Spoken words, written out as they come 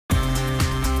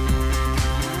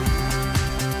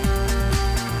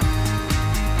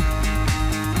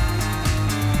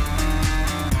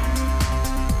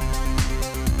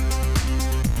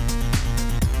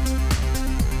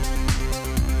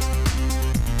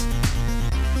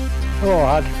Hello,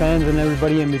 hockey fans and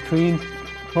everybody in between.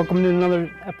 Welcome to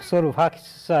another episode of Hockey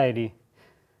Society.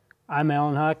 I'm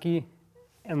Alan Hockey,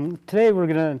 and today we're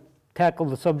going to tackle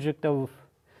the subject of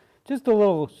just a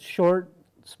little short,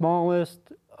 small list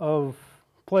of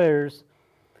players,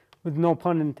 with no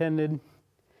pun intended.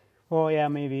 Well, yeah,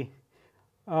 maybe.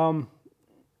 We're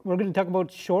going to talk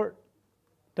about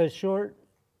the short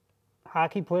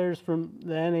hockey players from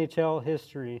the NHL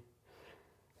history.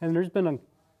 And there's been a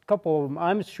couple of them.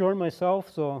 I'm short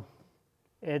myself, so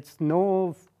it's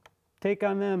no take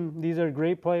on them. These are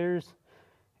great players,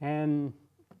 and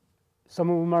some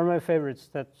of them are my favorites.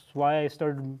 That's why I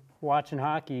started watching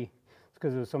hockey. It's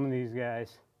because of some of these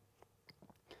guys.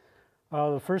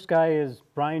 The first guy is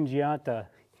Brian Gionta.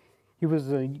 He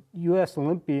was a U.S.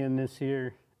 Olympian this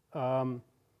year, and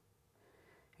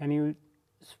he was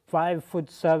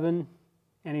 5'7",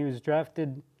 and he was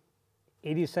drafted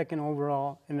 82nd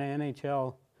overall in the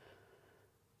NHL.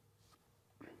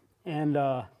 And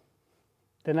the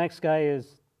next guy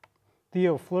is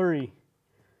Theo Fleury,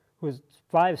 who was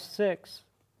 5'6",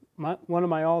 one of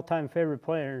my all-time favorite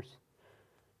players,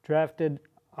 drafted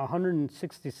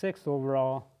 166th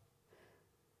overall,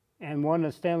 and won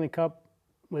a Stanley Cup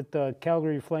with the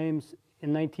Calgary Flames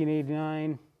in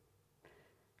 1989,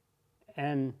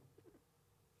 and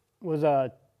was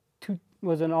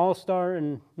an All-Star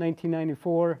in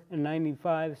 1994 and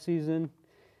 95 season,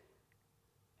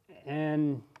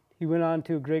 and he went on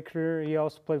to a great career. He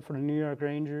also played for the New York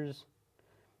Rangers.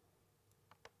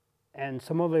 And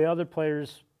some of the other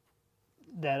players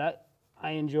that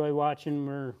I enjoy watching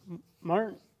were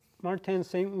Martin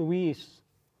St. Louis.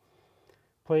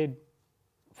 Played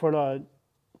for the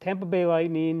Tampa Bay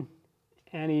Lightning,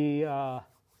 and he's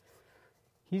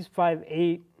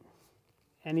 5'8",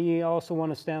 and he also won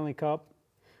a Stanley Cup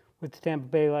with the Tampa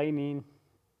Bay Lightning.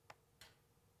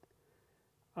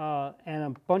 And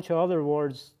a bunch of other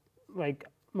awards, like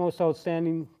Most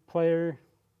Outstanding Player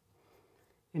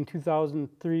in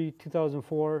 2003,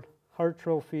 2004, Hart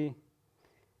Trophy,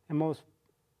 and Most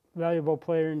Valuable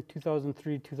Player in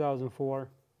 2003, 2004.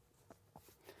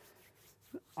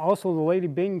 Also the Lady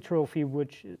Byng Trophy,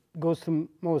 which goes to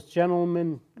Most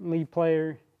Gentlemanly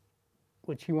Player,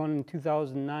 which he won in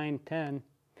 2009-10.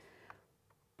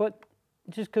 But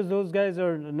just because those guys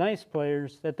are the nice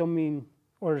players, that don't mean,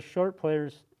 or the short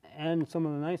players, and some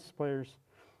of the nice players.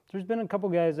 There's been a couple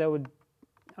guys that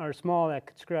are small that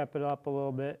could scrap it up a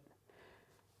little bit,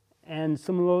 and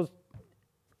some of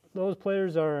those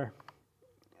players are.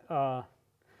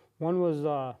 One was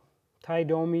Ty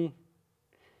Domi,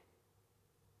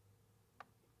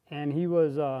 and he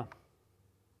was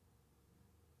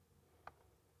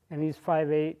and he's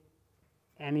 5'8",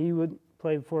 and he would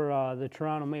play for the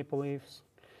Toronto Maple Leafs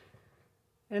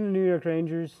and the New York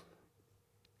Rangers.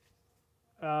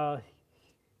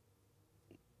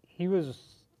 He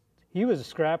was a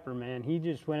scrapper, man. He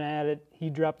just went at it.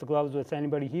 He dropped the gloves with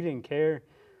anybody. He didn't care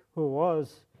who it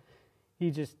was.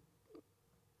 He just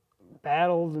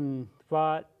battled and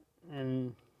fought,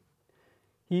 and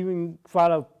he even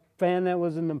fought a fan that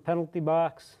was in the penalty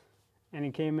box, and he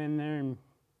came in there, and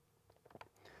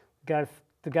the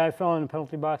guy fell in the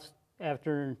penalty box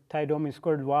after Ty Domi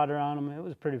squirted water on him. It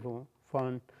was pretty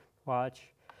fun to watch.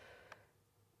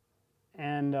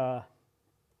 And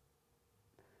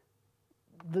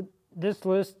this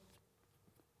list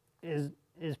there's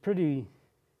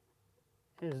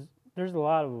a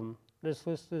lot of them. This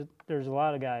list there's a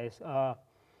lot of guys.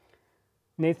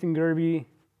 Nathan Gerbe,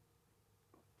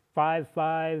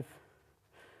 5'5".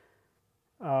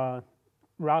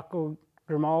 Rocco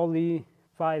Grimaldi,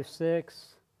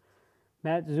 5'6".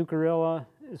 Matt Zuccarello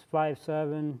is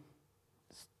 5'7".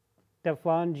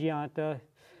 Stefan Gionta,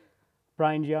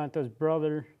 Brian Gionta's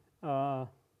brother,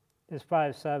 is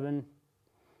 5'7".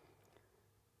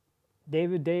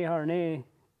 David Desharnais,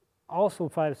 also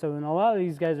 5'7". A lot of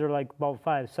these guys are like about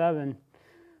 5'7",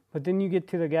 but then you get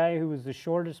to the guy who was the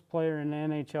shortest player in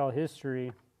NHL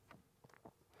history.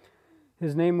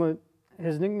 His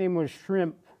nickname was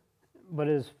Shrimp, but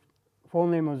his full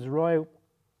name was Roy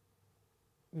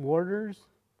Waters.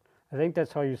 I think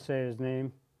that's how you say his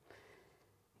name.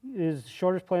 He's the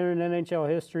shortest player in NHL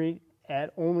history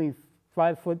at only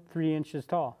 5'3"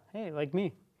 tall. Hey, like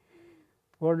me.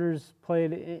 Waters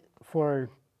played for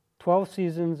 12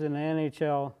 seasons in the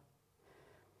NHL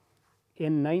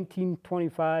in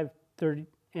 1925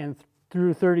 and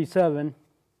through 37,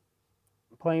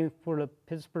 playing for the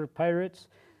Pittsburgh Pirates,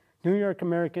 New York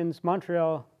Americans,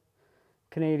 Montreal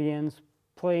Canadiens,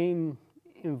 playing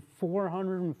in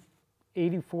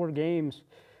 484 games,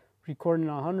 recording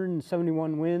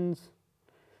 171 wins,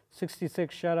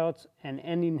 66 shutouts, and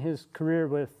ending his career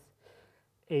with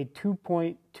a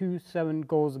 2.27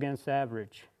 goals against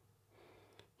average.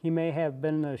 He may have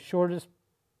been the shortest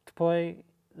to play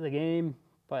the game,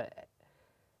 but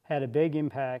had a big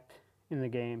impact in the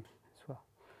game as well.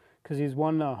 Because he's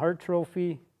won the Hart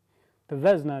Trophy, the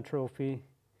Vezina Trophy,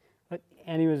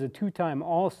 and he was a two-time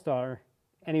All-Star,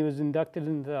 and he was inducted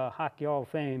into the Hockey Hall of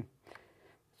Fame.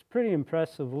 It's a pretty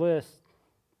impressive list.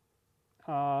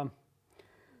 Some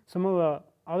of the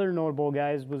other notable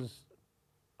guys was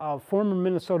former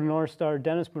Minnesota North Star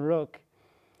Dennis Maruk.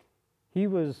 He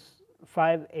was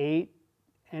 5'8",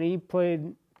 and he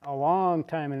played a long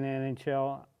time in the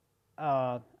NHL.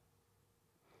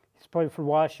 He's played for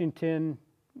Washington,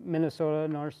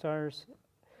 Minnesota North Stars,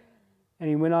 and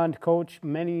he went on to coach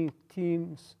many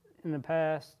teams in the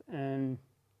past, and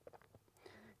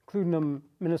including the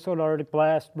Minnesota Arctic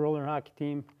Blast roller hockey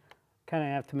team. Kind of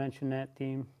have to mention that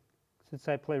team since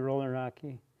I play roller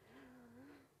hockey.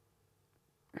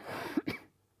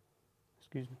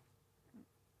 Excuse me.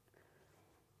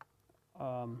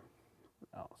 What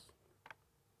else?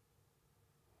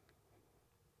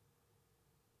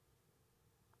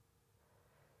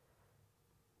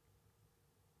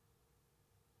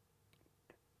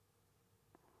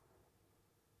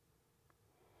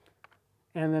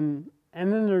 And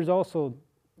then there's also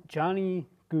Johnny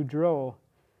Gaudreau.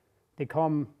 They call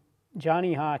him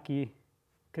Johnny Hockey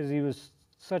because he was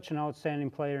such an outstanding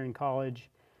player in college.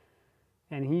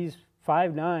 And he's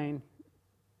 5'9",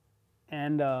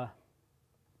 and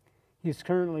he's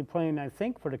currently playing, I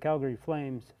think, for the Calgary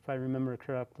Flames, if I remember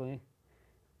correctly,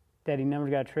 that he never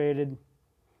got traded.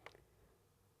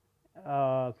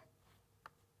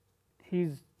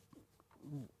 He's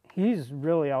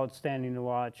really outstanding to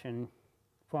watch and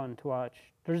fun to watch.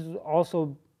 There's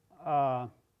also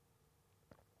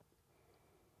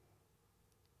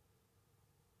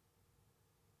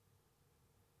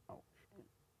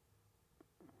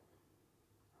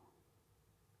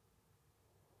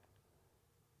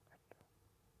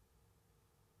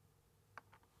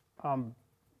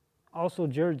also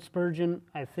Jared Spurgeon,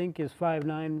 I think, is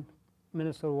 5'9",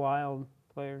 Minnesota Wild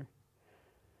player,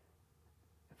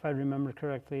 if I remember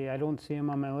correctly. I don't see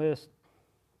him on my list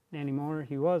anymore.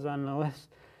 He was on the list.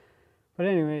 But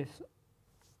anyways,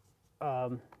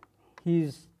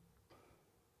 he's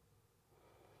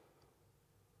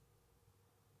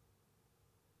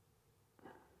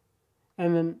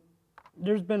and then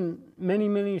there's been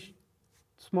many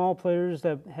small players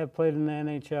that have played in the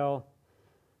NHL,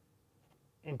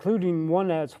 including one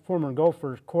that's former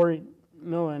Gopher, Corey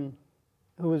Millen,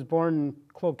 who was born in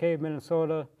Cloquet,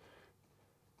 Minnesota.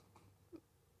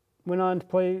 Went on to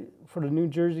play for the New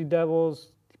Jersey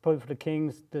Devils. He played for the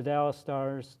Kings, the Dallas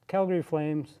Stars, Calgary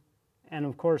Flames, and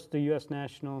of course the U.S.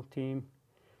 national team.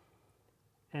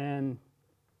 And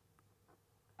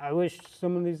I wish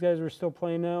some of these guys were still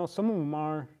playing now. Some of them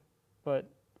are, but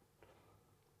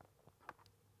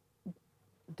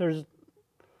there's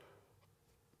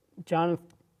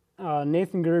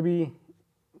Nathan Gerbe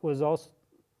was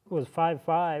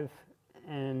 5'5",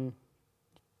 and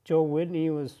Joe Whitney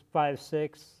was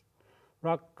 5'6".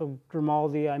 Rocco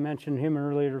Grimaldi, I mentioned him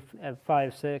earlier at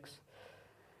 5'6".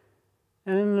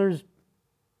 And then there's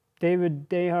David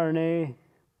Desharnais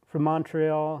from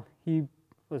Montreal. He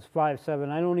was 5'7".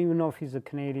 I don't even know if he's a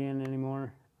Canadian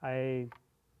anymore.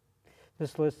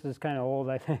 This list is kind of old,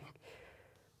 I think.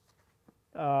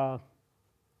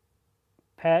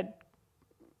 Pat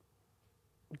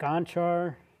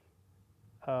Gonchar,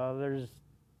 there's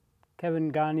Kevin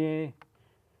Gagne,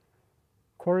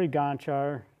 Corey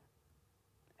Gonchar,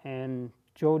 and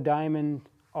Joe Diamond.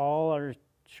 All are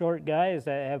short guys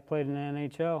that have played in the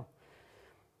NHL.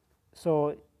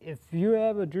 So if you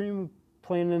have a dream of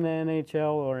playing in the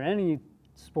NHL or any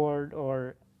sport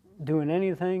or doing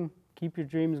anything, keep your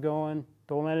dreams going.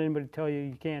 Don't let anybody tell you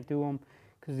you can't do them,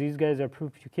 because these guys are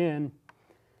proof you can.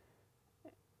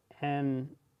 And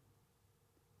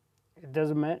it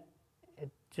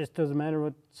just doesn't matter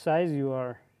what size you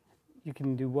are. You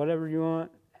can do whatever you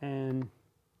want, and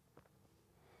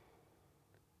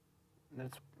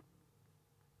that's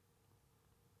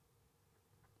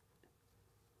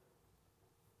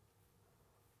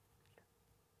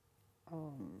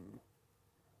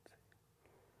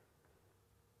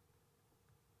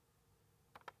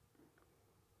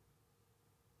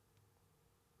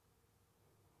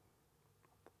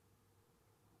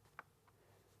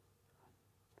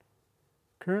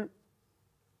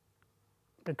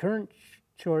the current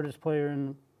shortest player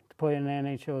to play in the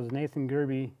NHL is Nathan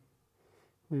Gerbe.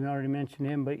 We've already mentioned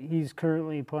him, but he's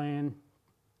currently playing.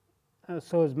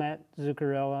 So is Matt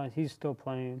Zuccarello. He's still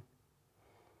playing.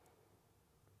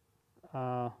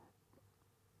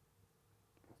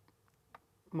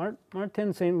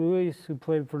 Martin St. Louis, who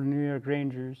played for the New York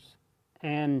Rangers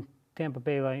and Tampa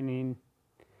Bay Lightning,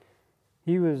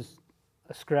 he was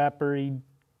a scrapper. He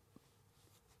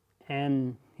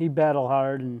battled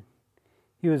hard, and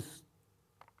he was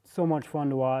so much fun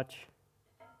to watch.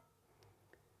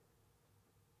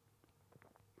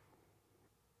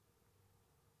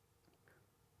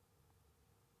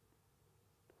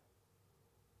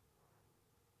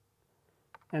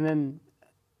 And then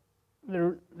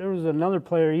there was another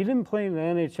player. He didn't play in the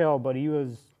NHL, but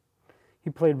he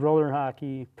played roller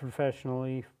hockey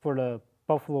professionally for the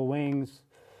Buffalo Wings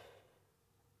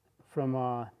from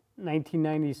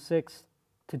 1996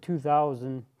 to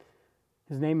 2000.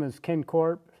 His name was Ken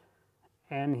Corp,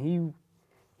 and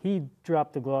he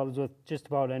dropped the gloves with just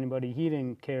about anybody. He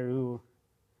didn't care who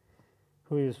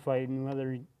he was fighting,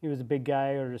 whether he was a big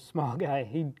guy or a small guy.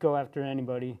 He'd go after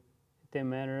anybody. It didn't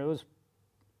matter. It was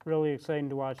really exciting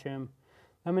to watch him.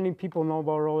 Not many people know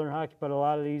about roller hockey, but a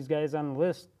lot of these guys on the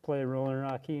list play roller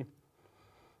hockey.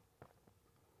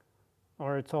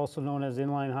 Or it's also known as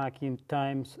inline hockey in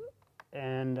times.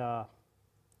 And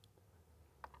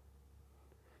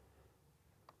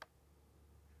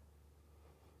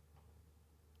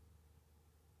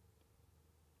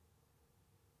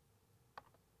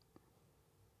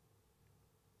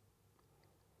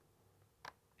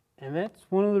that's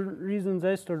one of the reasons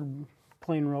I started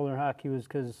playing roller hockey, was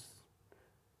because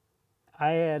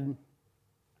I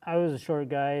was a short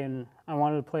guy and I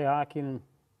wanted to play hockey, and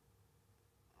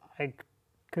I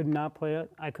couldn't play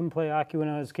hockey when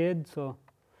I was a kid, so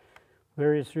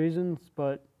various reasons,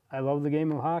 but I love the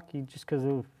game of hockey just because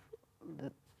of,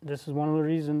 this is one of the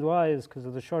reasons why, is because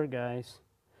of the short guys.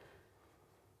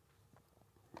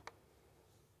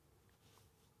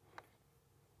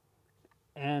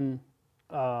 And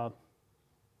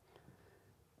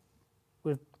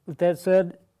with that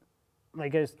said,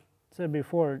 like I said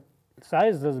before,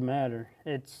 size doesn't matter.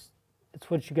 It's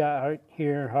what you got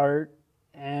here, heart,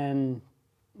 and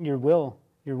your will.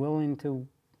 You're willing to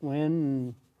win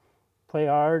and play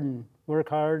hard and work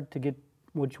hard to get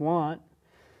what you want.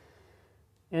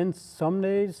 And some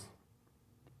days,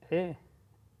 hey,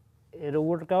 it'll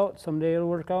work out. Someday it'll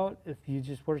work out if you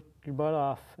just work your butt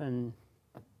off, and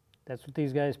that's what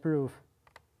these guys prove.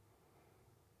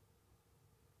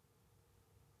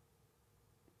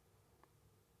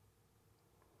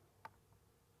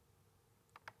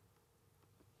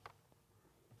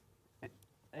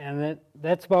 And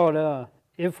that's about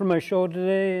it for my show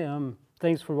today.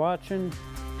 Thanks for watching,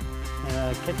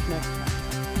 and catch you next time.